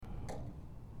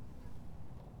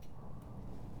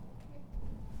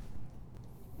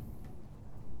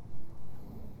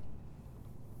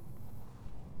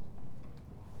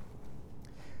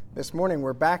This morning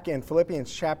we're back in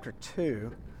Philippians chapter 2,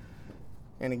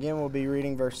 and again we'll be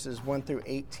reading verses 1 through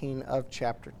 18 of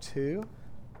chapter 2.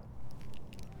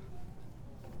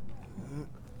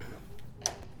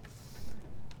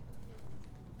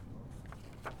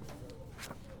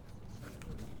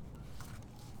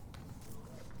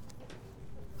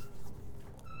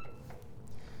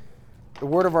 The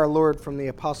word of our Lord from the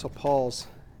Apostle Paul's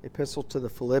epistle to the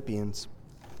Philippians.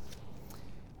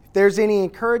 If there's any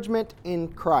encouragement in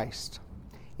Christ,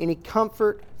 any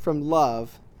comfort from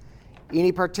love,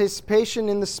 any participation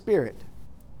in the Spirit,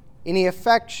 any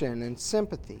affection and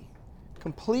sympathy,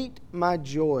 complete my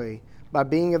joy by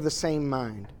being of the same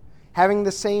mind, having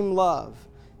the same love,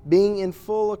 being in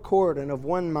full accord and of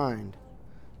one mind.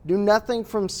 Do nothing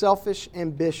from selfish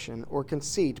ambition or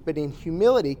conceit, but in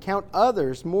humility count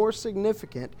others more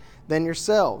significant than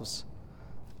yourselves.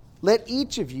 Let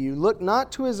each of you look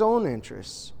not to his own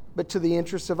interests, but to the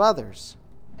interests of others.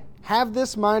 Have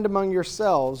this mind among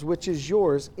yourselves, which is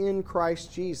yours in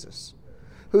Christ Jesus,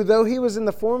 who, though he was in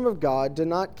the form of God, did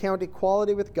not count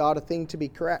equality with God a thing to be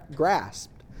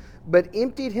grasped, but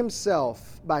emptied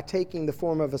himself by taking the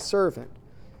form of a servant,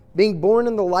 being born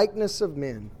in the likeness of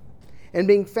men. And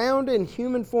being found in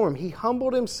human form, he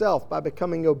humbled himself by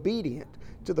becoming obedient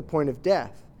to the point of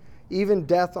death, even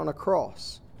death on a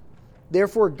cross.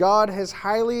 Therefore God has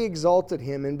highly exalted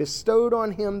him and bestowed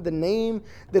on him the name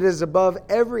that is above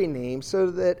every name, so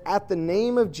that at the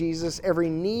name of Jesus every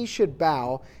knee should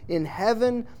bow in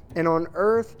heaven and on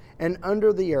earth and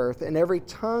under the earth, and every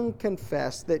tongue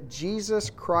confess that Jesus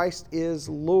Christ is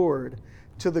Lord,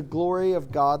 to the glory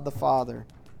of God the Father.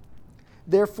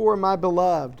 Therefore, my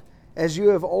beloved, as you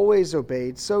have always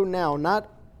obeyed, so now, not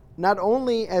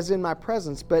only as in my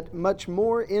presence, but much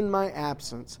more in my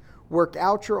absence, work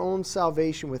out your own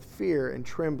salvation with fear and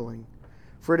trembling.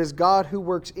 For it is God who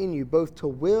works in you both to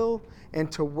will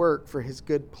and to work for his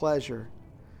good pleasure.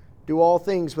 Do all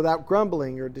things without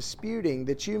grumbling or disputing,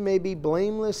 that you may be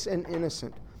blameless and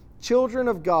innocent, children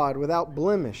of God without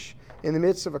blemish, in the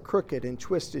midst of a crooked and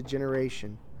twisted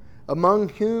generation, among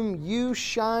whom you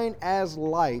shine as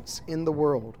lights in the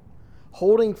world,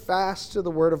 holding fast to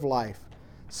the word of life,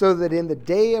 so that in the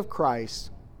day of Christ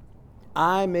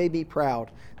I may be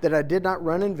proud that I did not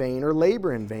run in vain or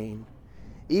labor in vain.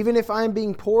 Even if I am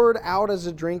being poured out as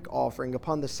a drink offering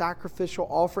upon the sacrificial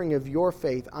offering of your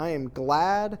faith, I am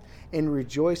glad and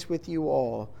rejoice with you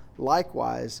all.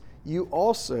 Likewise, you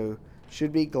also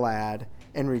should be glad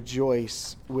and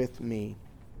rejoice with me.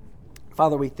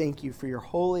 Father, we thank you for your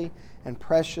holy and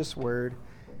precious word.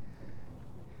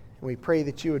 And we pray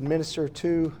that you would minister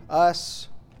to us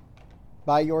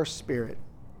by your Spirit,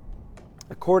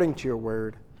 according to your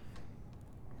word.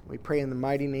 We pray in the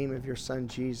mighty name of your Son,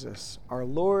 Jesus, our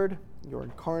Lord, your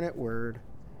incarnate word,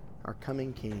 our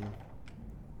coming King.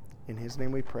 In his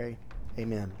name we pray.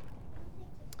 Amen.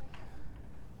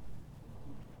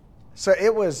 So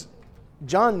it was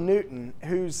John Newton,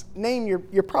 whose name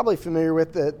you're probably familiar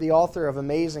with, the author of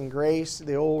Amazing Grace,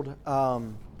 the old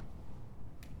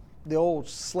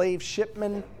slave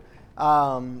shipman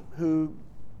who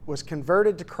was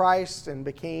converted to Christ and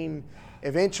became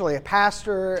eventually a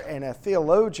pastor and a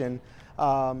theologian,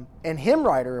 and hymn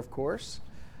writer, of course.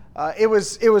 It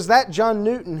was that John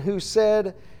Newton who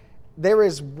said, "There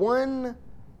is one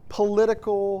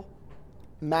political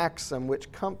maxim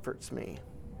which comforts me: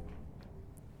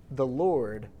 the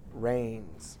Lord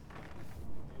reigns."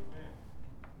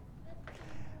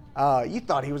 You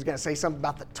thought he was going to say something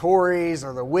about the Tories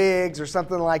or the Whigs or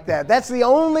something like that. That's the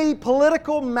only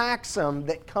political maxim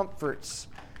that comforts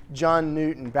John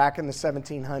Newton back in the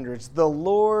 1700s. The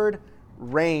Lord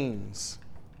reigns.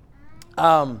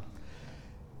 I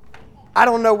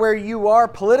don't know where you are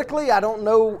politically. I don't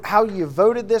know how you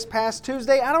voted this past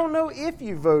Tuesday. I don't know if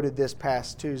you voted this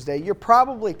past Tuesday. You're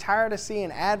probably tired of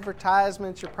seeing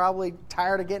advertisements. You're probably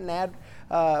tired of getting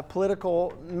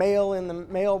political mail in the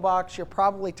mailbox. You're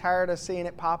probably tired of seeing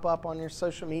it pop up on your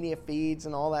social media feeds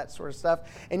and all that sort of stuff.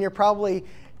 And you're probably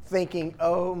thinking,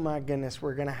 oh my goodness,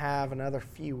 we're going to have another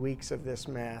few weeks of this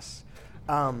mess.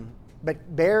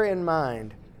 But bear in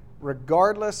mind,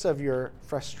 regardless of your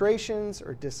frustrations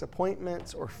or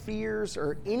disappointments or fears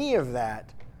or any of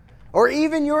that, or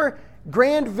even your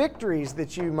grand victories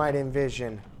that you might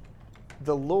envision,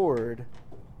 the Lord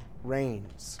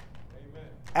reigns. Amen.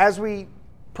 As we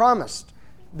promised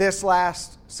this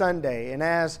last Sunday, and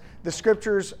as the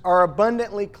scriptures are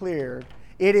abundantly clear,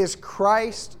 it is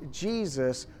Christ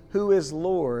Jesus who is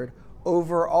Lord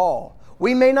over all.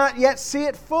 We may not yet see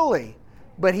it fully,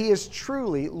 but he is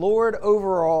truly Lord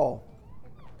over all.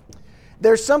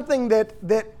 There's something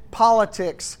that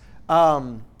politics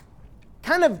kind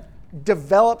of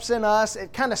develops in us,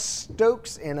 it kind of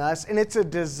stokes in us, and it's a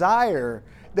desire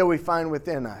that we find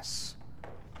within us.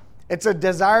 It's a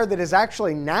desire that is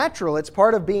actually natural. It's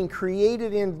part of being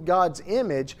created in God's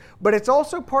image, but it's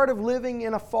also part of living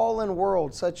in a fallen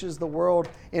world, such as the world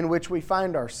in which we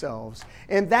find ourselves.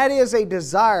 And that is a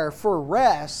desire for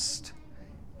rest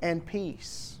and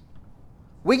peace.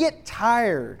 We get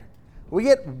tired. We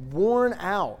get worn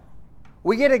out.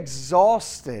 We get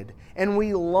exhausted, and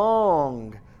we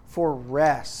long for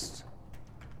rest.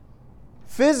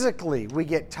 Physically, we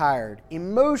get tired.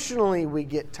 Emotionally, we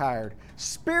get tired.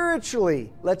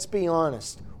 Spiritually, let's be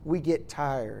honest, we get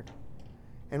tired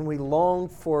and we long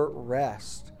for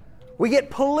rest. We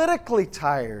get politically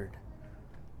tired.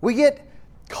 We get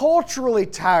culturally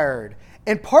tired.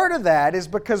 And part of that is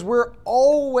because we're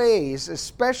always,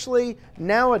 especially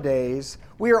nowadays,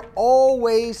 we are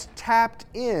always tapped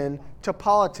in to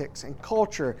politics and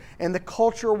culture and the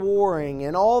culture warring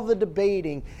and all the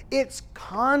debating. It's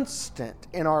constant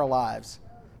in our lives.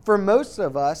 For most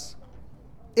of us,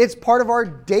 it's part of our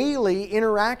daily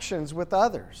interactions with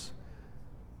others.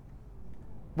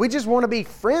 We just want to be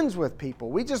friends with people.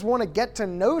 We just want to get to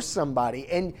know somebody.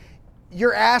 And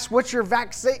you're asked, what's your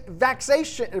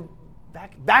vaccination?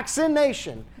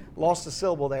 Lost a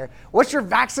syllable there. What's your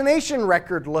vaccination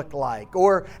record look like?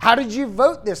 Or how did you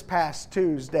vote this past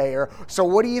Tuesday? Or so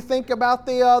what do you think about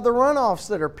the runoffs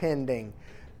that are pending?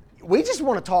 We just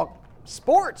want to talk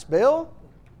sports, Bill.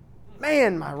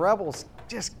 Man, my Rebels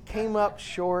just came up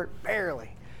short,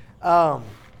 barely. But,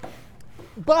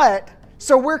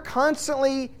 so we're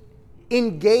constantly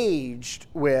engaged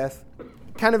with,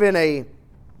 kind of in a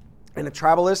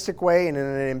tribalistic way and in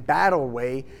an embattled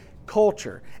way,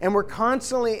 culture. And we're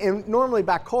constantly, and normally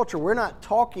by culture, we're not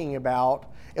talking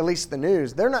about, at least the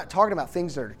news, they're not talking about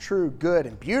things that are true, good,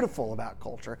 and beautiful about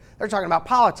culture. They're talking about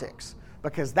politics,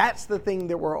 because that's the thing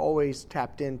that we're always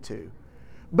tapped into.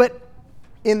 But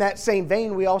in that same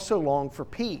vein, we also long for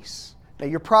peace. Now,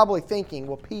 you're probably thinking,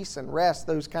 well, peace and rest,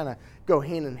 those kind of go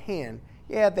hand in hand.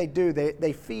 Yeah, they do.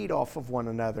 They feed off of one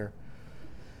another.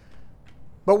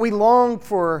 But we long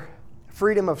for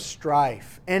freedom of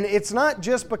strife. And it's not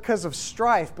just because of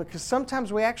strife, because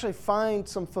sometimes we actually find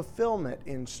some fulfillment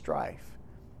in strife.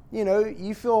 You know,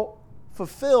 you feel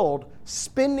fulfilled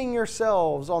spending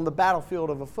yourselves on the battlefield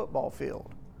of a football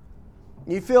field.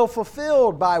 You feel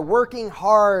fulfilled by working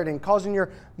hard and causing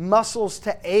your muscles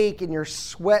to ache and your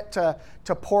sweat to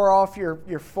pour off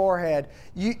your forehead.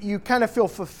 You kind of feel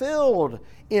fulfilled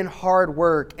in hard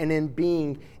work and in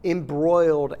being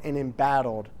embroiled and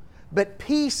embattled. But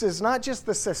peace is not just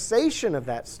the cessation of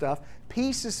that stuff.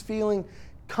 Peace is feeling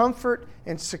comfort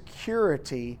and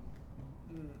security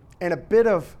and a bit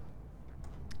of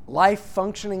life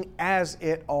functioning as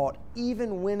it ought,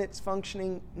 even when it's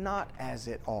functioning not as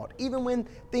it ought. Even when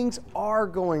things are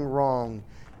going wrong,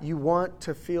 you want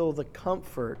to feel the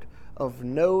comfort of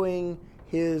knowing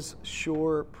His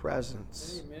sure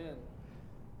presence. Amen.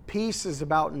 Peace is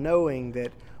about knowing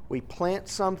that we plant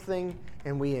something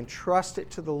and we entrust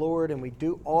it to the Lord and we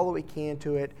do all that we can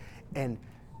to it, and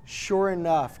sure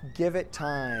enough, give it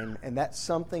time, and that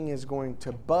something is going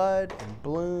to bud and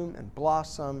bloom and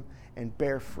blossom and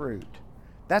bear fruit.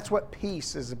 That's what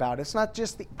peace is about. It's not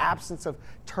just the absence of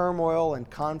turmoil and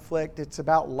conflict. It's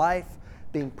about life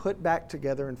being put back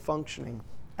together and functioning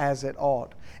as it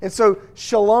ought. And so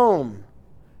shalom,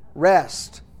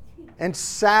 rest, and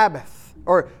Sabbath,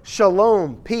 or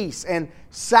shalom, peace, and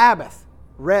Sabbath,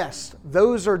 rest.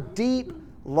 Those are deep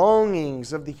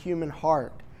longings of the human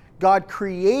heart. God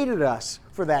created us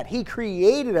for that. He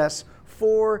created us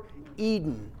for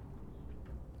Eden.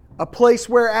 A place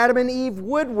where Adam and Eve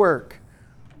would work,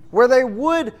 where they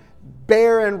would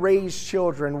bear and raise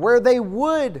children, where they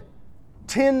would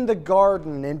tend the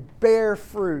garden and bear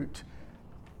fruit,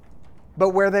 but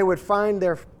where they would find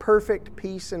their perfect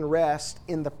peace and rest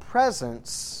in the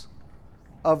presence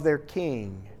of their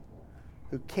King,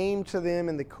 who came to them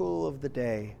in the cool of the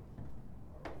day.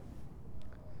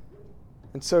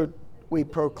 And so we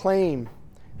proclaim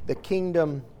the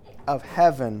kingdom of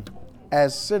heaven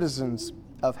as citizens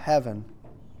of heaven.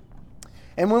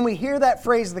 And when we hear that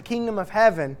phrase, the kingdom of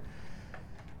heaven,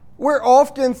 we're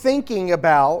often thinking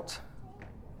about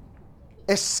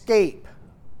escape.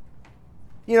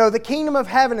 You know, the kingdom of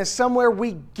heaven is somewhere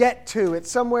we get to.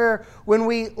 It's somewhere when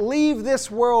we leave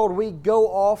this world we go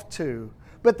off to.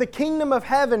 But the kingdom of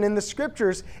heaven in the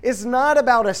scriptures is not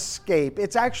about escape.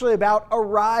 It's actually about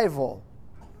arrival.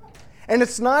 And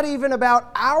it's not even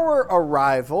about our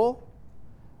arrival,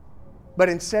 but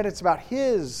instead it's about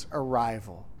His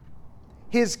arrival.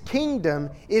 His kingdom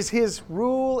is His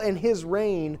rule and His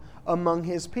reign among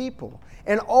His people.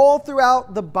 And all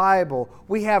throughout the Bible,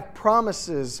 we have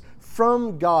promises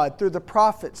from God through the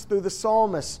prophets, through the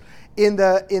psalmists, in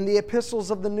the epistles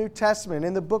of the New Testament,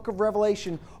 in the book of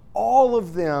Revelation. All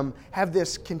of them have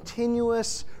this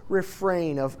continuous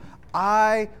refrain of,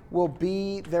 I will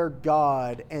be their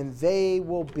God and they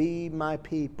will be my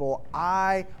people.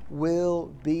 I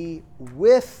will be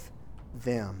with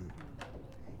them.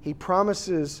 He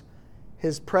promises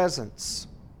His presence.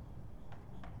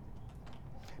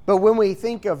 But when we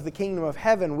think of the kingdom of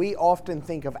heaven, we often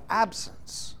think of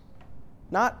absence,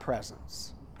 not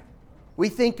presence. We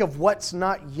think of what's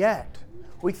not yet.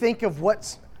 We think of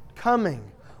what's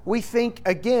coming. We think,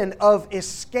 again, of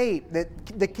escape,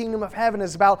 that the kingdom of heaven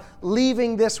is about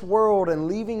leaving this world and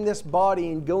leaving this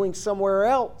body and going somewhere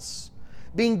else,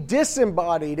 being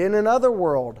disembodied in another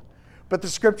world. But the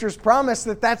Scriptures promise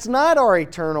that that's not our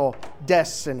eternal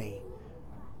destiny.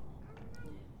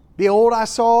 Behold, I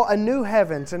saw a new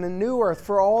heavens and a new earth,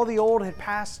 for all the old had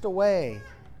passed away.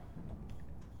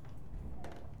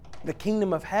 The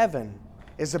kingdom of heaven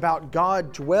is about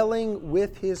God dwelling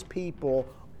with His people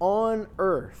on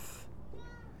earth.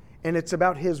 And it's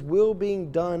about His will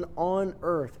being done on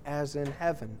earth as in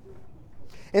heaven.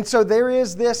 And so there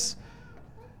is this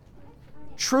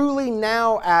truly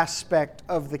now aspect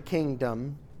of the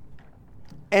kingdom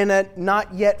and a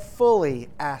not yet fully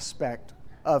aspect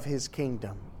of His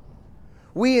kingdom.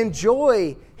 We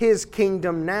enjoy His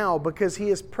kingdom now because He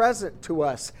is present to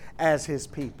us as His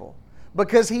people,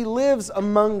 because He lives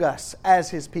among us as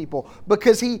His people,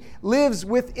 because He lives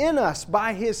within us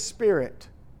by His Spirit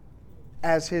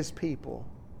as His people.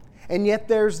 And yet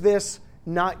there's this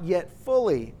not yet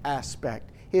fully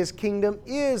aspect. His kingdom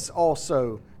is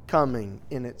also coming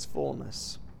in its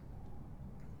fullness.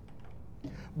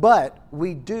 But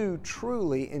we do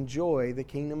truly enjoy the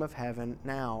kingdom of heaven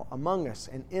now among us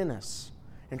and in us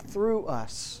and through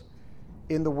us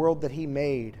in the world that He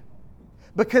made.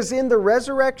 Because in the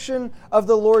resurrection of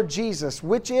the Lord Jesus,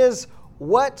 which is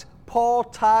what Paul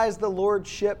ties the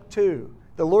lordship to,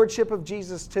 the lordship of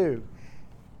Jesus to,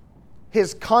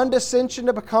 His condescension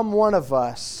to become one of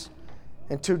us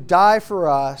and to die for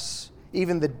us,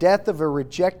 even the death of a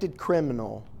rejected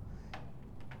criminal,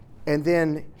 and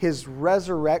then His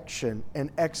resurrection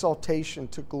and exaltation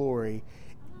to glory,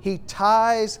 He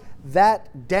ties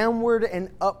that downward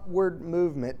and upward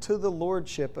movement to the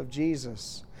lordship of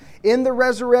Jesus. In the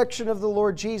resurrection of the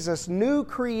Lord Jesus, new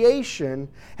creation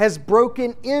has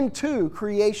broken into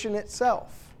creation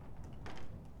itself.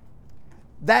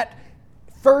 That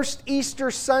first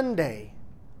Easter Sunday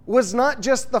was not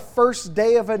just the first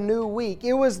day of a new week.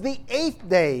 It was the 8th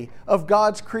day of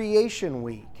God's creation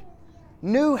week.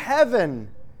 New heaven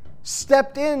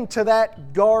stepped into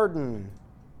that garden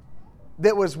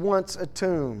that was once a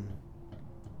tomb.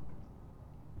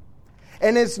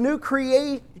 And as new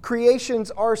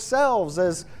creations ourselves,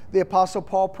 as the Apostle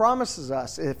Paul promises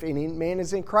us, if any man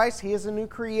is in Christ, he is a new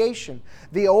creation.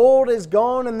 The old is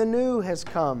gone and the new has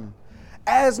come.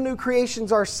 As new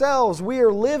creations ourselves, we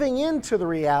are living into the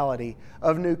reality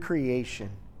of new creation.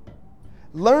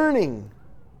 Learning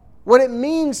what it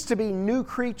means to be new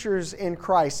creatures in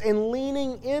Christ and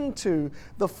leaning into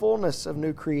the fullness of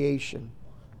new creation.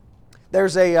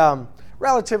 There's a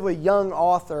relatively young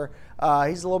author.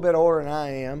 He's a little bit older than I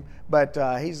am, but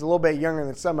he's a little bit younger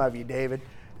than some of you, David.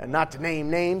 And not to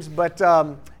name names, but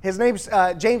his name's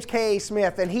James K.A.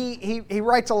 Smith, and he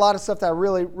writes a lot of stuff that I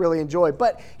really, really enjoy.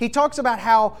 But he talks about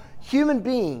how human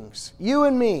beings, you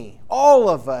and me, all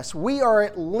of us, we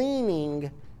are leaning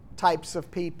types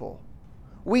of people.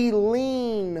 We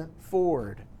lean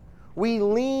forward. We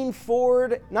lean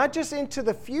forward not just into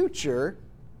the future,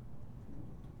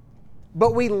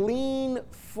 but we lean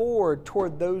forward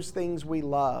toward those things we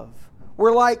love.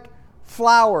 We're like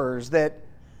flowers that,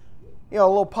 a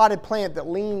little potted plant that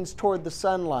leans toward the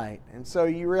sunlight. And so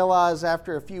you realize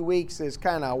after a few weeks it's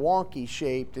kind of wonky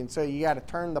shaped, and so you got to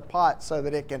turn the pot so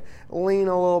that it can lean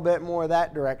a little bit more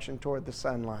that direction toward the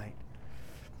sunlight.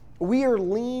 We are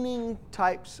leaning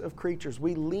types of creatures.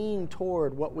 We lean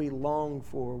toward what we long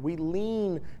for. We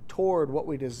lean toward what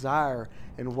we desire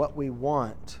and what we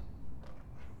want.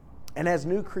 And as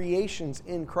new creations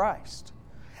in Christ,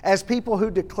 as people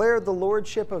who declare the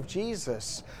lordship of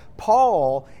Jesus,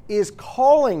 Paul is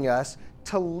calling us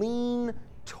to lean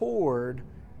toward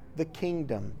the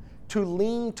kingdom, to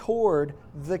lean toward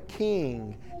the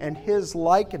King and His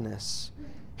likeness.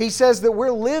 He says that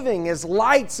we're living as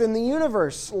lights in the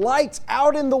universe, lights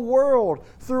out in the world,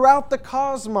 throughout the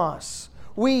cosmos.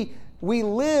 We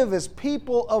live as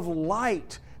people of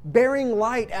light, bearing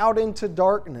light out into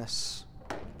darkness.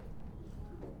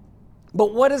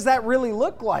 But what does that really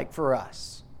look like for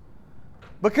us?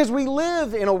 Because we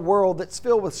live in a world that's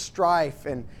filled with strife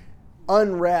and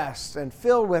unrest and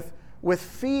filled with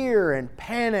fear and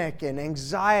panic and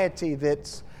anxiety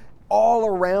that's all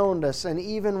around us and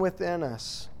even within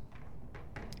us.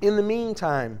 In the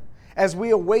meantime, as we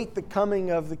await the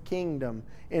coming of the kingdom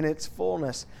in its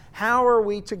fullness, how are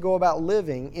we to go about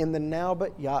living in the now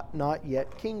but not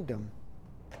yet kingdom?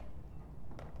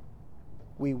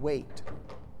 We wait.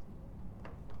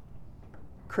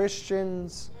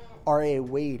 Christians are a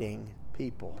waiting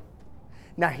people.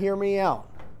 Now hear me out.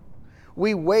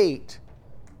 We wait,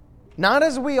 not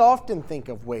as we often think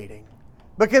of waiting.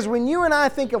 Because when you and I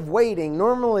think of waiting,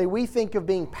 normally we think of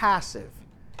being passive.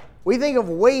 We think of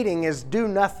waiting as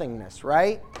do-nothingness,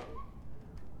 right?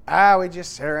 We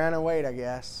just sit around and wait, I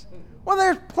guess. Well,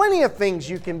 there's plenty of things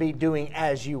you can be doing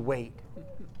as you wait.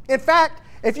 In fact,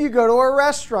 if you go to a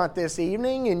restaurant this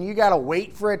evening and you got to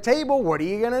wait for a table, what are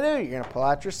you going to do? You're going to pull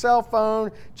out your cell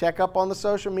phone, check up on the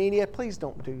social media. Please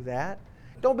don't do that.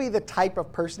 Don't be the type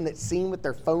of person that's seen with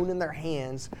their phone in their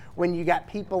hands when you got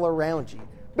people around you.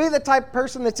 Be the type of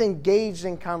person that's engaged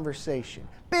in conversation.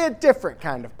 Be a different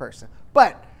kind of person.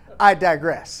 But I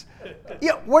digress.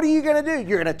 What are you going to do?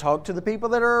 You're going to talk to the people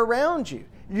that are around you.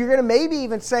 You're going to maybe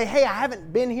even say, hey, I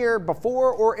haven't been here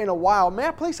before or in a while. May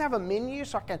I please have a menu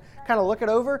so I can kind of look it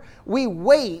over? We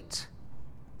wait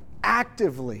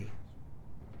actively.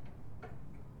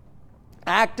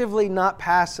 Actively, not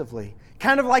passively.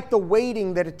 Kind of like the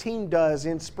waiting that a team does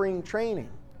in spring training.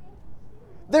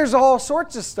 There's all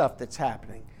sorts of stuff that's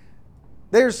happening.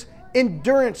 There's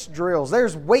endurance drills.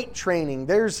 There's weight training.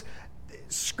 There's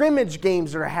scrimmage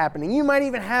games that are happening. You might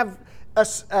even have a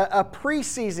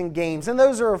preseason games, and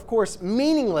those are, of course,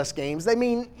 meaningless games. They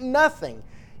mean nothing.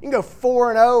 You can go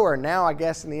 4-0, or now, I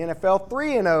guess, in the NFL,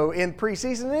 3-0 in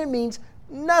preseason, and it means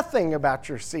nothing about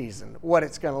your season, what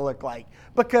it's going to look like,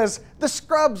 because the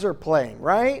scrubs are playing,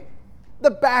 right?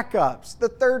 The backups, the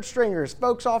third stringers,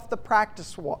 folks off the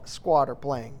practice squad are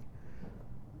playing.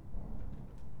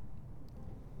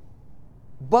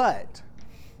 But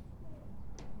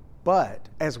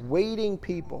as waiting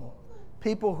people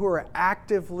who are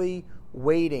actively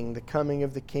waiting the coming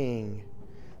of the King,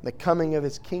 the coming of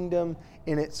His kingdom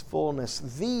in its fullness,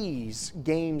 these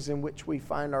games in which we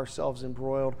find ourselves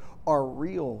embroiled are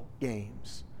real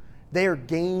games. They are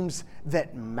games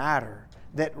that matter,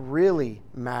 that really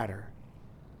matter.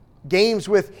 Games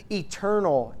with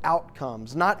eternal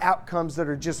outcomes, not outcomes that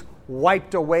are just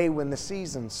wiped away when the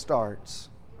season starts.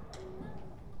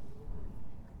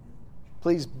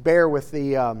 Please bear with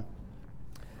the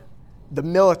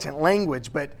militant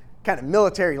language, but kind of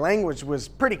military language was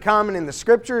pretty common in the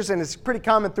Scriptures, and it's pretty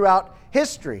common throughout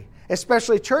history,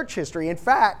 especially church history. In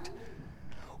fact,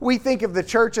 we think of the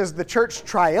church as the church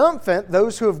triumphant,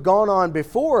 those who have gone on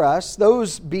before us,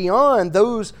 those beyond,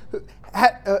 those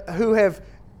who have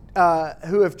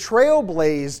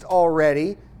trailblazed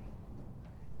already,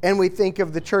 and we think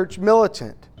of the church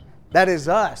militant. That is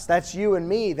us. That's you and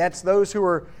me. That's those who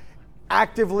are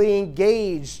actively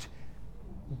engaged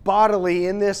bodily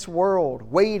in this world,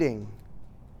 waiting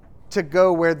to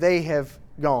go where they have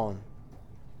gone.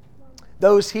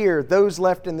 Those here, those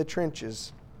left in the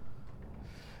trenches.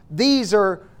 These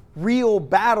are real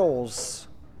battles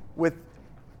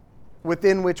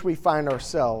within which we find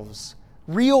ourselves.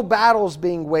 Real battles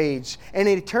being waged, and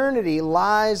eternity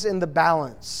lies in the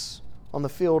balance on the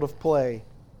field of play.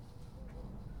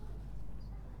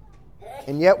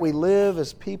 And yet we live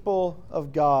as people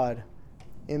of God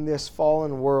in this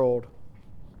fallen world.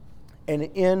 And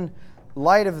in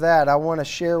light of that, I want to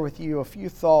share with you a few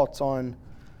thoughts on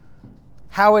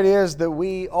how it is that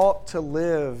we ought to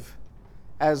live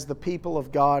as the people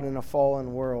of God in a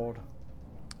fallen world.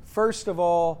 First of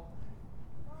all,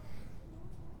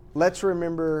 let's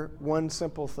remember one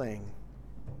simple thing.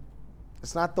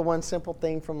 It's not the one simple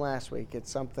thing from last week. It's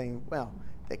something,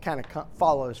 that kind of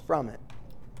follows from it.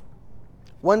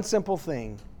 One simple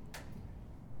thing.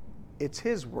 It's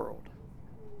His world.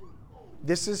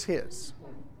 This is His.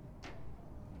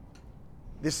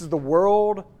 This is the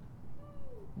world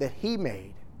that He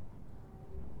made.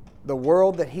 The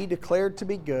world that He declared to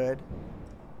be good.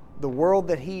 The world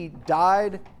that He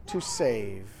died to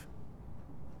save.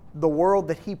 The world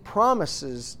that He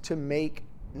promises to make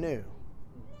new.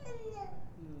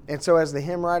 And so as the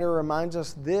hymn writer reminds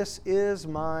us, this is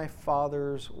my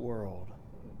Father's world.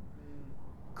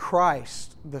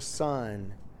 Christ, the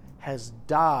Son, has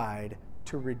died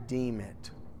to redeem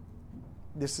it.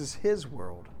 This is His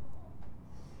world.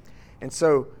 And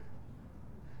so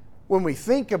when we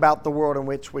think about the world in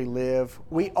which we live,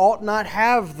 we ought not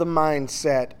have the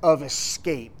mindset of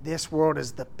escape. This world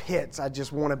is the pits. I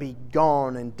just want to be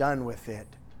gone and done with it.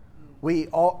 We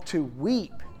ought to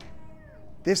weep.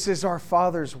 This is our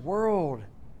Father's world.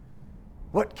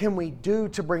 What can we do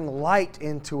to bring light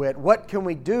into it? What can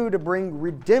we do to bring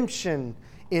redemption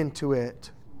into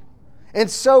it?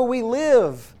 And so we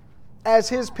live as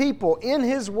His people in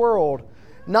His world,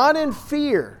 not in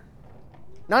fear,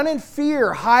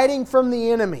 hiding from the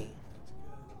enemy,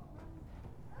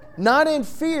 not in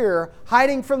fear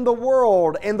hiding from the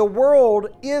world, and the world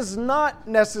is not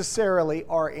necessarily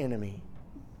our enemy,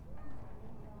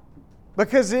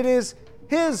 because it is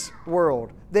His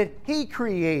world that He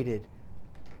created,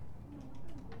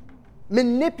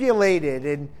 manipulated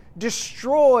and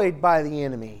destroyed by the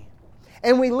enemy.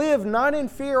 And we live not in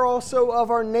fear also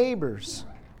of our neighbors.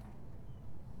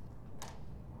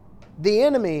 The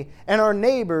enemy and our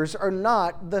neighbors are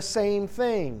not the same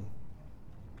thing.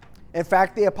 In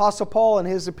fact, the Apostle Paul in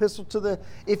his epistle to the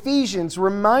Ephesians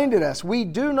reminded us, we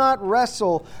do not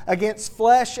wrestle against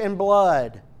flesh and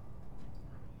blood,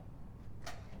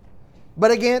 but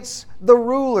against the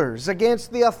rulers,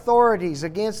 against the authorities,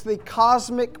 against the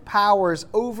cosmic powers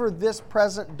over this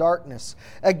present darkness,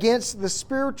 against the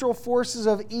spiritual forces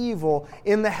of evil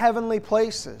in the heavenly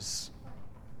places.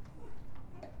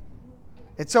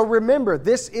 And so remember,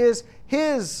 this is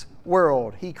His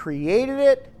world. He created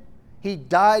it. He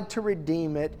died to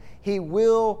redeem it. He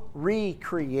will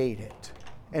recreate it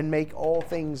and make all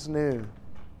things new.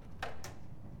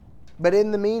 But in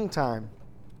the meantime,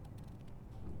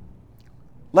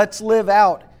 let's live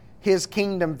out His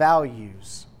kingdom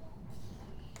values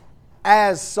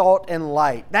as salt and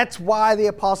light. That's why the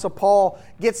Apostle Paul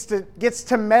gets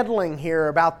to meddling here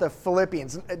about the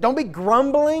Philippians. Don't be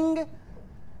grumbling.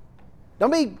 Don't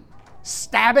be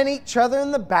stabbing each other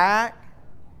in the back.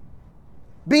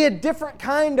 Be a different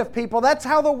kind of people. That's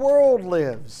how the world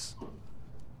lives.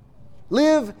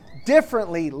 Live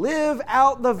differently. Live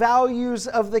out the values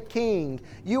of the King.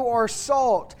 You are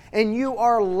salt and you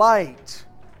are light.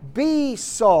 Be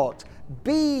salt.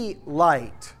 Be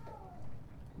light.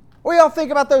 What do y'all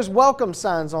think about those welcome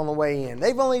signs on the way in?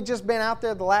 They've only just been out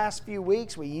there the last few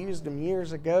weeks. We used them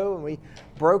years ago and we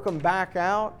broke them back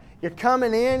out. You're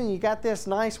coming in and you got this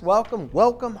nice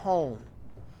welcome home,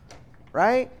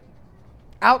 right?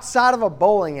 Outside of a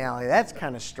bowling alley. That's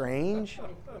kind of strange.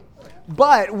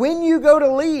 But when you go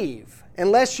to leave,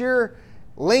 unless you're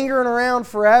lingering around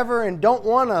forever and don't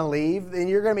want to leave, then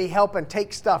you're going to be helping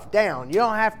take stuff down. You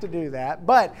don't have to do that.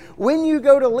 But when you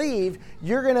go to leave,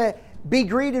 you're going to be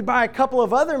greeted by a couple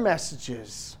of other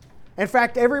messages. In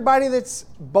fact, everybody that's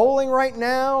bowling right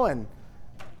now and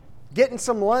getting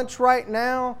some lunch right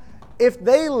now, if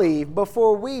they leave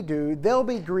before we do, they'll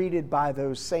be greeted by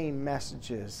those same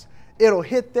messages. It'll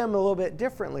hit them a little bit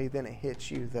differently than it hits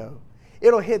you, though.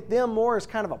 It'll hit them more as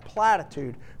kind of a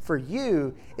platitude. For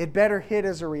you, it better hit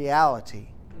as a reality.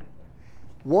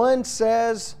 One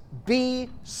says, be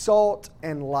salt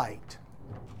and light.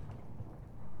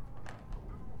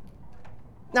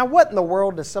 Now, what in the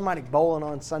world does somebody bowling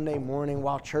on Sunday morning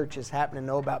while church is happening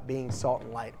know about being salt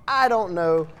and light? I don't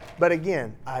know, but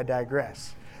again, I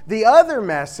digress. The other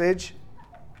message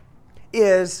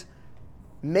is,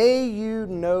 may you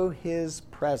know His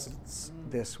presence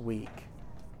this week.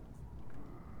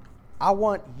 I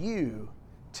want you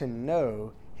to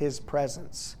know His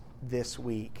presence this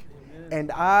week. Amen.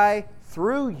 And I,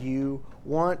 through you,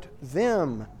 want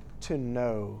them to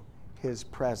know His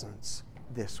presence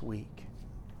this week.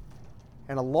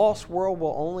 And a lost world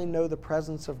will only know the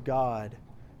presence of God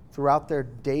throughout their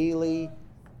daily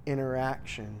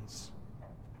interactions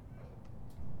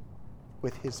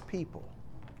with His people.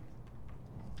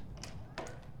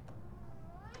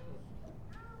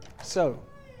 So,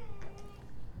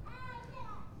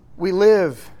 we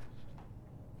live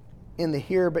in the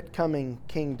here but coming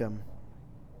kingdom.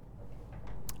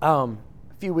 A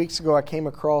few weeks ago, I came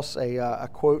across a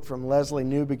quote from Leslie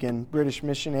Newbigin, British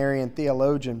missionary and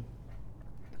theologian,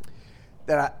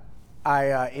 that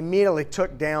I immediately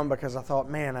took down because I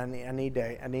thought, man, I need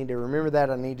to remember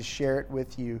that. I need to share it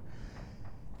with you.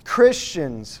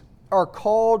 Christians are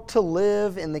called to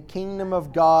live in the kingdom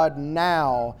of God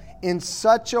now in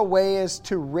such a way as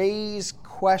to raise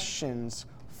questions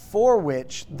for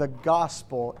which the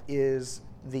gospel is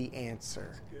the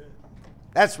answer.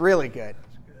 That's really good.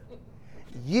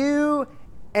 You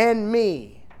and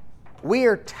me, we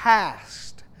are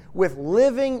tasked with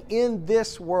living in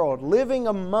this world, living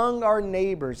among our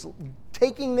neighbors,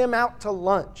 taking them out to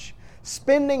lunch,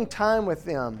 spending time with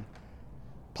them,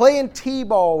 playing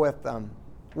t-ball with them,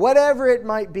 whatever it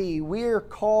might be, we are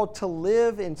called to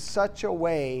live in such a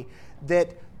way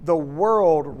that the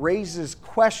world raises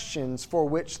questions for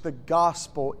which the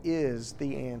gospel is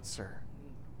the answer.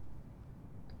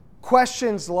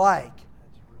 Questions like,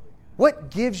 what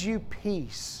gives you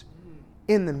peace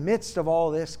in the midst of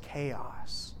all this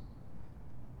chaos?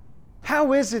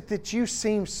 How is it that you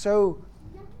seem so,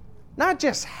 not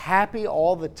just happy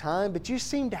all the time, but you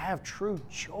seem to have true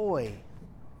joy?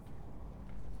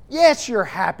 Yes, you're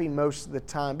happy most of the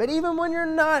time, but even when you're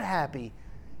not happy,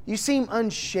 you seem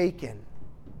unshaken.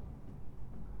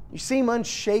 You seem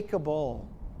unshakable.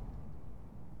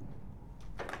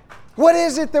 What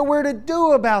is it that we're to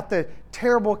do about the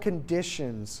terrible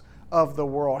conditions of the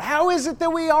world? How is it that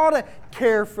we ought to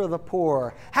care for the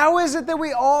poor? How is it that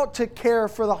we ought to care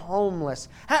for the homeless?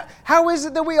 How is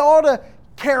it that we ought to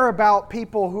care about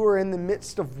people who are in the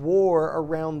midst of war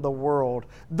around the world?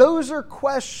 Those are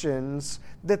questions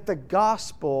that the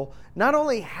gospel not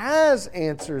only has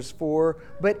answers for,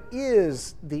 but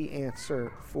is the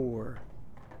answer for.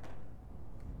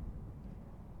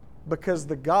 Because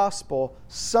the gospel,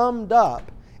 summed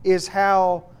up, is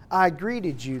how I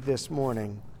greeted you this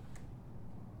morning.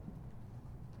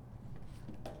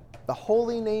 The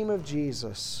holy name of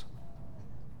Jesus,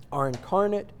 our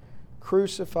incarnate,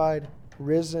 crucified,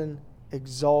 risen,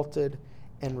 exalted,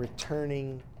 and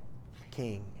returning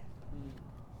King.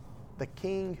 The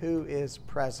King who is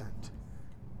present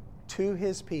to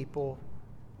His people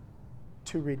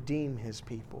to redeem His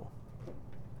people.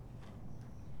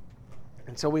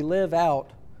 And so we live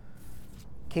out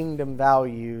kingdom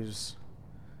values.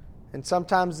 And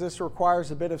sometimes this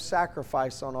requires a bit of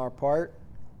sacrifice on our part.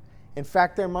 In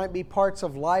fact, there might be parts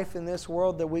of life in this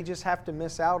world that we just have to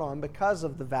miss out on because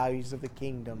of the values of the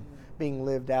kingdom being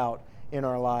lived out in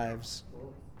our lives.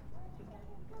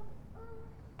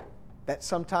 That's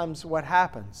sometimes what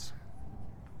happens.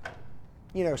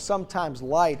 You know, sometimes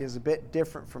light is a bit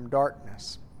different from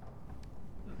darkness.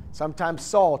 Sometimes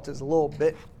salt is a little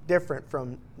bit different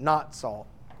from not salt.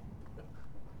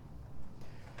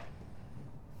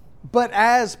 But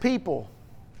as people,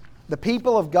 the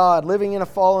people of God living in a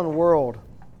fallen world,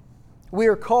 we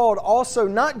are called also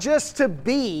not just to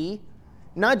be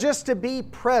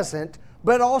present,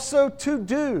 but also to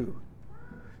do,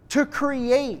 to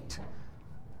create.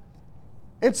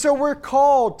 And so we're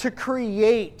called to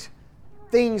create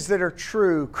things that are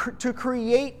true, to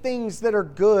create things that are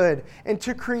good, and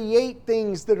to create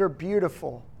things that are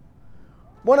beautiful.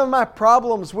 One of my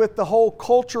problems with the whole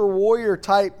culture warrior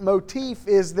type motif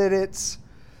is that it's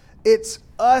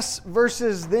us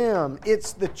versus them.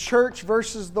 It's the church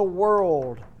versus the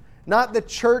world, not the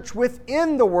church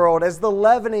within the world as the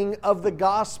leavening of the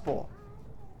gospel.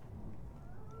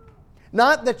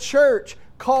 Not the church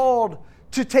called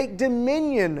to take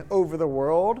dominion over the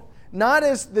world, not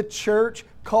as the church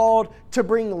called to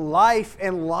bring life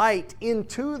and light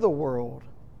into the world.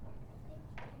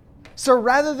 So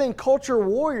rather than culture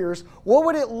warriors, what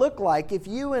would it look like if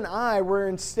you and I were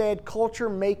instead culture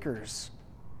makers?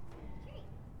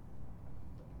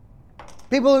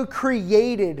 People who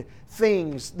created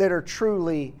things that are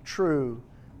truly true.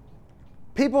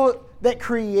 People that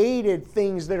created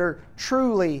things that are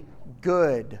truly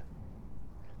good.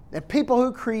 And people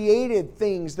who created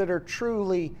things that are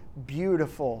truly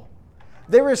beautiful.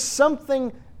 There is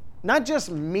something not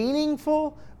just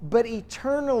meaningful, but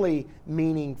eternally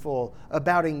meaningful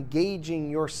about engaging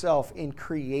yourself in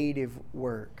creative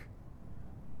work.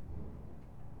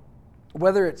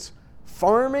 Whether it's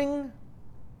farming,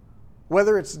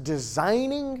 whether it's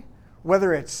designing,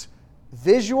 whether it's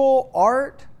visual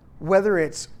art, whether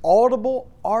it's audible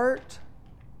art,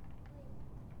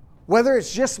 whether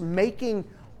it's just making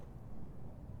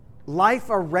life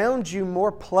around you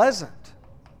more pleasant.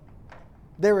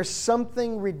 There is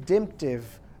something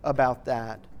redemptive about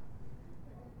that.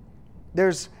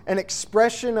 There's an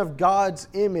expression of God's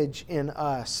image in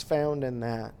us found in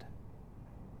that.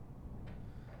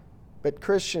 But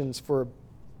Christians, for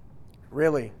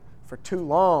too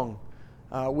long,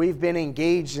 we've been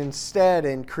engaged instead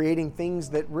in creating things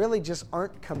that really just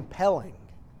aren't compelling.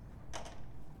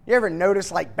 You ever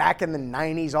notice, like back in the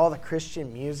 90s, all the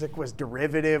Christian music was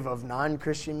derivative of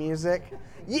non-Christian music?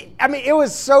 I mean, it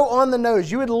was so on the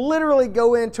nose. You would literally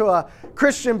go into a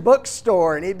Christian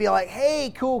bookstore and it'd be like,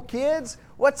 hey, cool kids,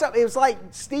 what's up? It was like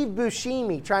Steve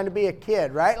Buscemi trying to be a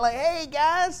kid, right? Like, hey,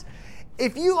 guys,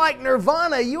 if you like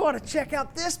Nirvana, you ought to check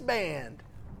out this band.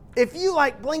 If you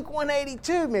like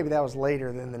Blink-182, maybe that was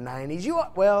later than the 90s,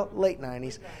 late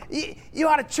 90s, you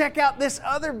ought to check out this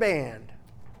other band.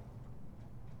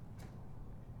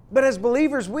 But as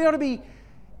believers, we ought to be,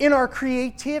 in our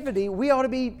creativity, we ought to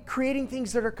be creating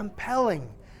things that are compelling,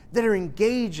 that are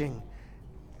engaging,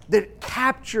 that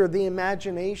capture the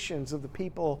imaginations of the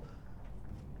people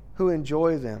who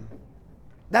enjoy them.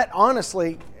 That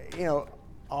honestly,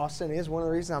 Austin is one of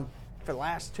the reasons I'm, for the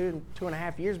last two and a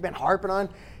half years, been harping on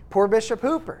poor Bishop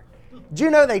Hooper. Do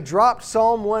you know they dropped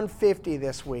Psalm 150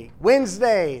 this week?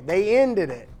 Wednesday, they ended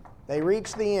it. They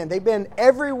reached the end. They've been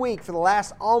every week for the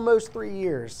last almost 3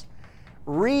 years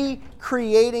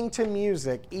recreating to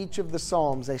music each of the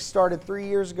Psalms. They started 3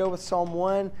 years ago with Psalm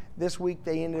 1. This week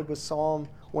they ended with Psalm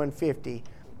 150.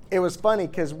 It was funny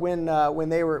because when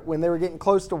they were getting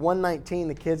close to 119,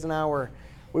 the kids and I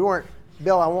weren't,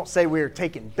 Bill, I won't say we were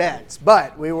taking bets,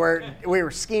 but we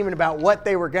were scheming about what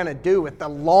they were going to do with the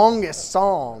longest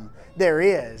psalm there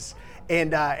is.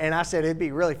 And I said it'd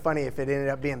be really funny if it ended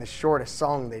up being the shortest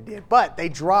song they did. But they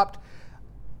dropped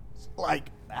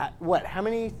how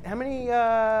many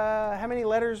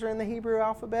letters are in the Hebrew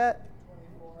alphabet?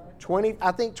 20,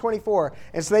 I think 24.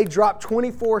 And so they dropped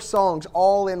 24 songs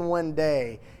all in one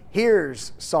day.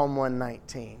 Here's Psalm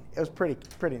 119. It was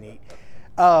pretty neat.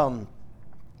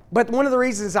 But one of the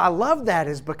reasons I love that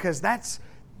is because that's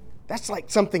like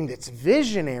something that's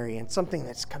visionary and something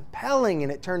that's compelling,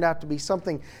 and it turned out to be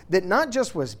something that not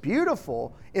just was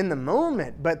beautiful in the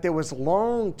moment, but that was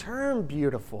long-term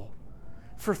beautiful.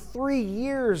 For 3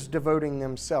 years devoting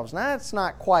themselves. Now that's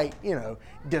not quite,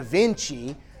 Da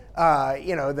Vinci,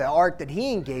 the art that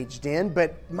he engaged in,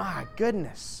 but my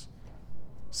goodness,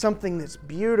 something that's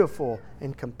beautiful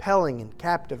and compelling and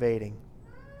captivating.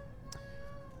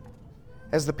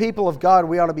 As the people of God,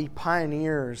 we ought to be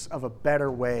pioneers of a better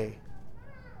way,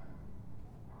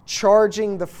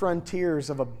 charging the frontiers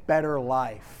of a better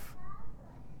life,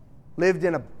 lived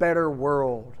in a better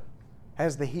world,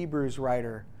 as the Hebrews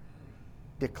writer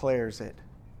declares it.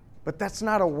 But that's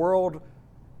not a world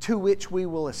to which we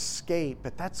will escape,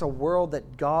 but that's a world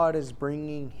that God is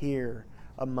bringing here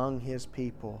among His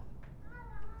people.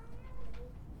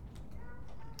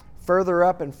 Further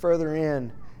up and further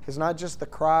in is not just the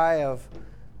cry of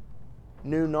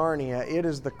new Narnia, it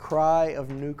is the cry of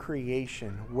new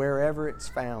creation wherever it's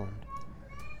found.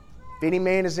 If any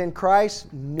man is in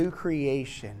Christ, new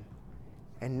creation.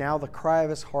 And now the cry of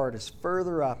his heart is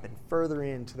further up and further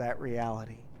into that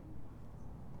reality.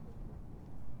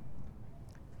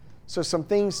 So some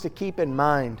things to keep in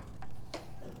mind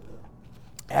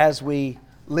as we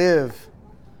live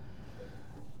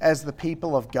as the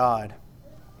people of God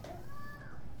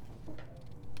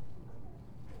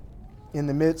in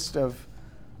the midst of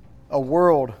a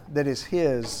world that is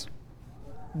His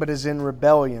but is in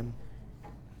rebellion.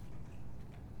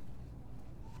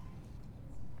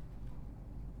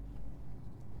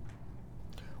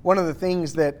 One of the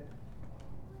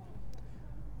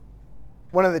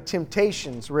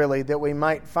temptations really that we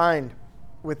might find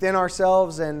within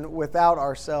ourselves and without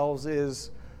ourselves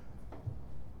is,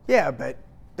 but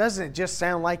doesn't it just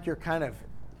sound like you're kind of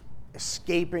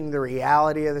escaping the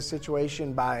reality of the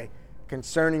situation by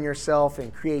concerning yourself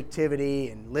in creativity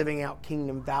and living out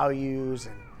kingdom values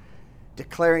and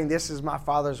declaring this is my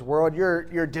Father's world?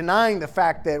 You're denying the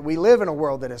fact that we live in a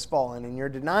world that has fallen, and you're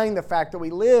denying the fact that we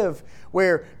live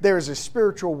where there is a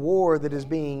spiritual war that is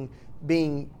being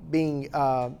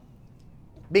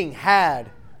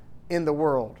had in the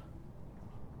world.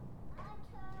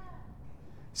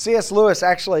 C.S. Lewis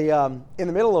actually, in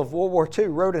the middle of World War II,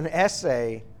 wrote an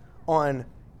essay on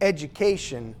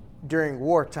education during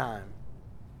wartime.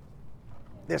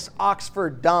 This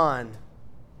Oxford Don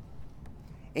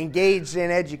engaged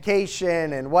in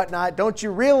education and whatnot. Don't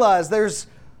you realize there's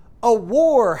a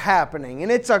war happening,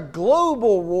 and it's a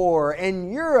global war,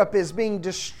 and Europe is being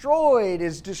destroyed,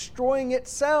 is destroying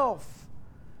itself?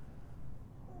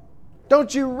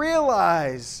 Don't you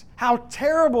realize how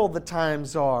terrible the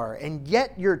times are, and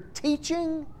yet you're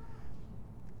teaching,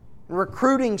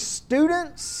 recruiting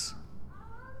students?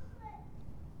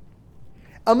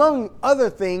 Among other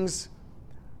things,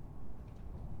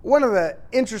 one of the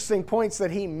interesting points that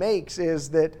he makes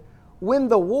is that when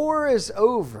the war is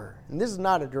over, and this is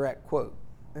not a direct quote,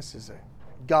 this is a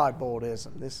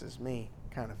Godboldism, this is me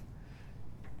kind of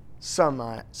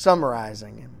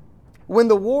summarizing him. When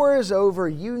the war is over,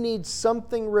 you need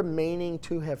something remaining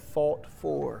to have fought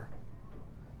for,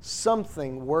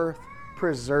 something worth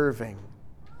preserving.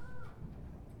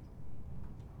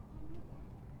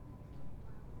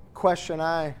 Question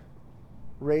I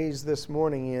raised this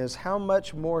morning is, how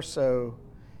much more so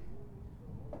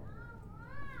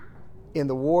in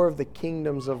the war of the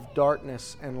kingdoms of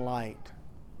darkness and light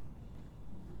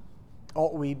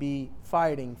ought we be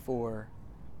fighting for,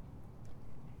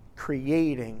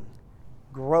 creating,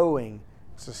 growing,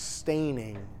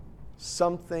 sustaining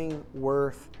something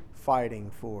worth fighting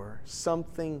for,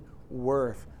 something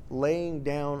worth laying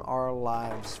down our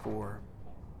lives for.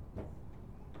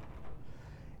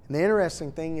 And the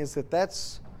interesting thing is that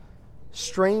that's,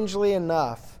 strangely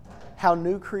enough, how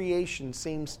new creation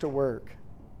seems to work.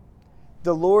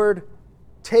 The Lord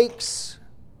takes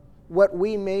what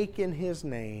we make in His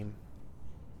name,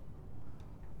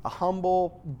 a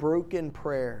humble, broken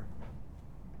prayer,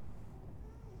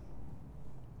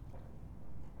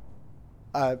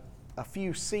 a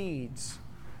few seeds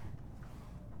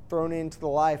thrown into the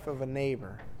life of a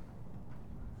neighbor,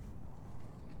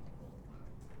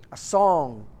 a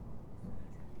song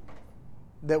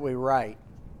that we write,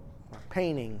 a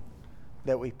painting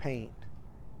that we paint.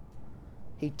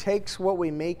 He takes what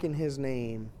we make in His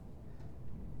name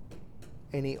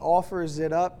and He offers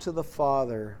it up to the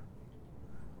Father,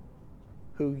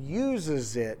 who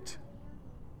uses it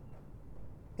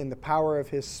in the power of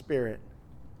His Spirit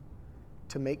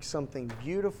to make something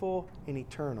beautiful and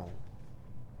eternal.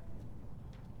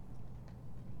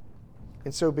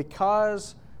 And so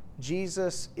because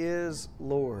Jesus is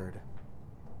Lord,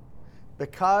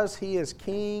 because He is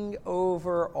King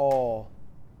over all,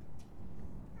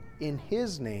 in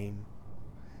His name,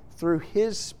 through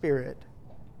His Spirit,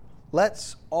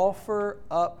 let's offer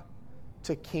up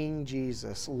to King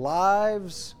Jesus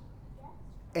lives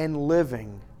and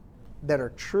living that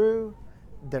are true,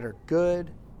 that are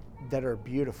good, that are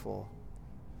beautiful.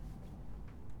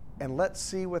 And let's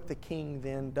see what the King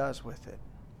then does with it.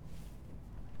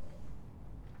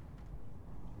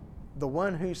 The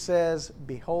one who says,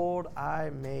 "Behold,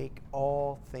 I make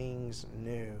all things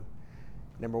new."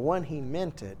 Number one, He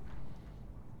meant it.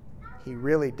 He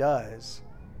really does.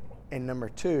 And number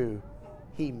two,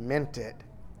 He meant it.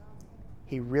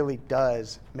 He really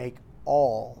does make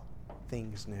all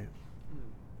things new.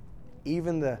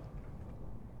 Even the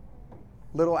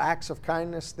little acts of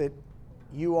kindness that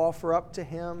you offer up to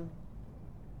Him,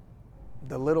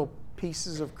 the little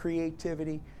pieces of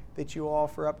creativity that you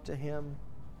offer up to Him,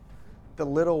 the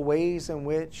little ways in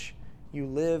which you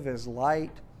live as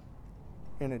light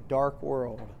in a dark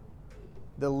world,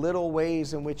 the little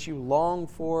ways in which you long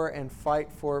for and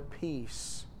fight for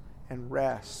peace and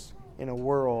rest in a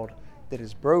world that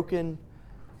is broken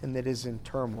and that is in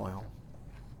turmoil.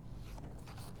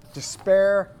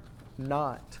 Despair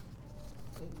not.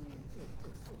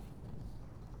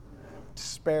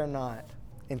 Despair not.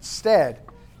 Instead,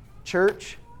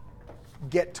 church,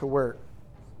 get to work.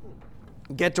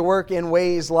 Get to work in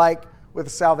ways like with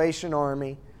the Salvation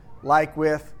Army, like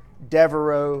with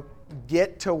Devereaux.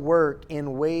 Get to work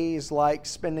in ways like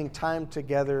spending time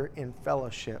together in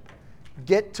fellowship.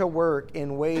 Get to work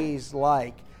in ways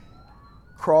like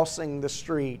crossing the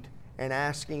street and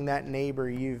asking that neighbor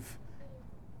you've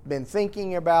been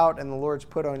thinking about and the Lord's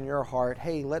put on your heart,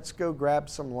 "Hey, let's go grab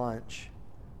some lunch."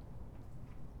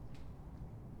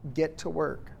 Get to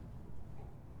work.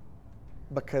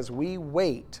 Because we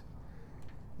wait,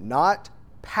 not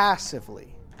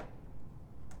passively.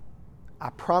 I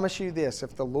promise you this,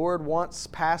 if the Lord wants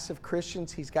passive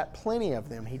Christians, He's got plenty of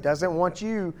them. He doesn't want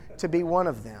you to be one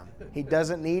of them. He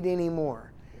doesn't need any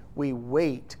more. We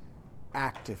wait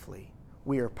actively.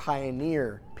 We are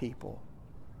pioneer people.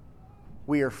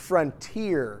 We are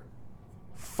frontier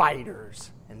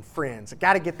fighters and friends. I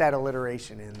got to get that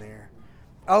alliteration in there.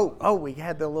 Oh, we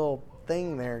had the little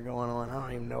thing there going on. I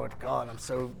don't even know what to call it. I'm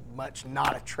so much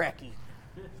not a Trekkie.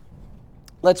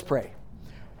 Let's pray.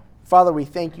 Father, we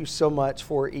thank You so much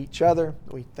for each other.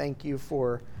 We thank You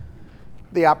for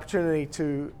the opportunity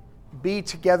to be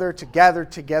together, to gather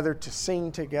together, to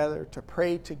sing together, to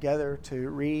pray together, to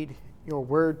read Your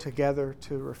word together,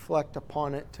 to reflect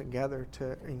upon it together,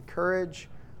 to encourage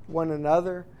one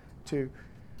another, to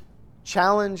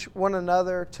challenge one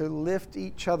another, to lift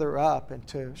each other up and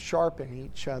to sharpen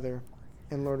each other.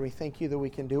 And Lord, we thank You that we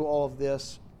can do all of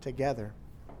this together.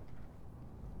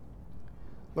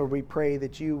 Lord, we pray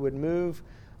that You would move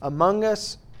among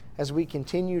us as we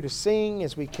continue to sing,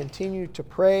 as we continue to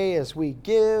pray, as we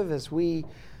give, as we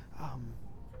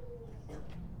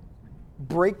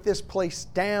break this place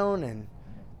down and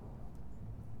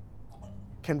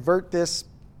convert this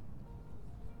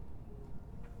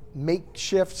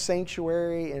makeshift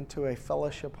sanctuary into a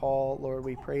fellowship hall. Lord,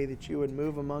 we pray that You would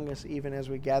move among us even as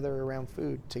we gather around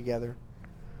food together.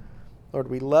 Lord,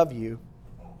 we love You.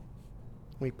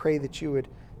 We pray that You would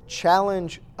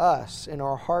challenge us in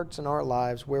our hearts and our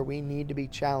lives where we need to be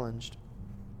challenged.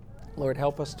 Lord,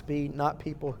 help us to be not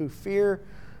people who fear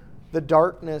the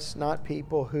darkness, not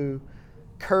people who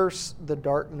curse the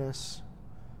darkness,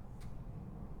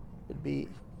 but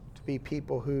to be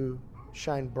people who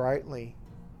shine brightly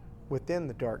within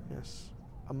the darkness,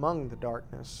 among the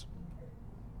darkness.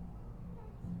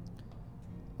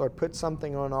 Lord, put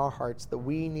something on our hearts that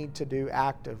we need to do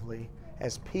actively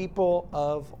as people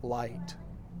of light,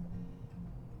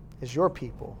 as your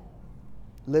people,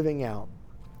 living out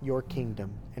your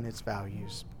kingdom and its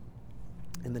values.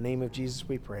 In the name of Jesus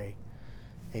we pray.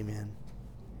 Amen.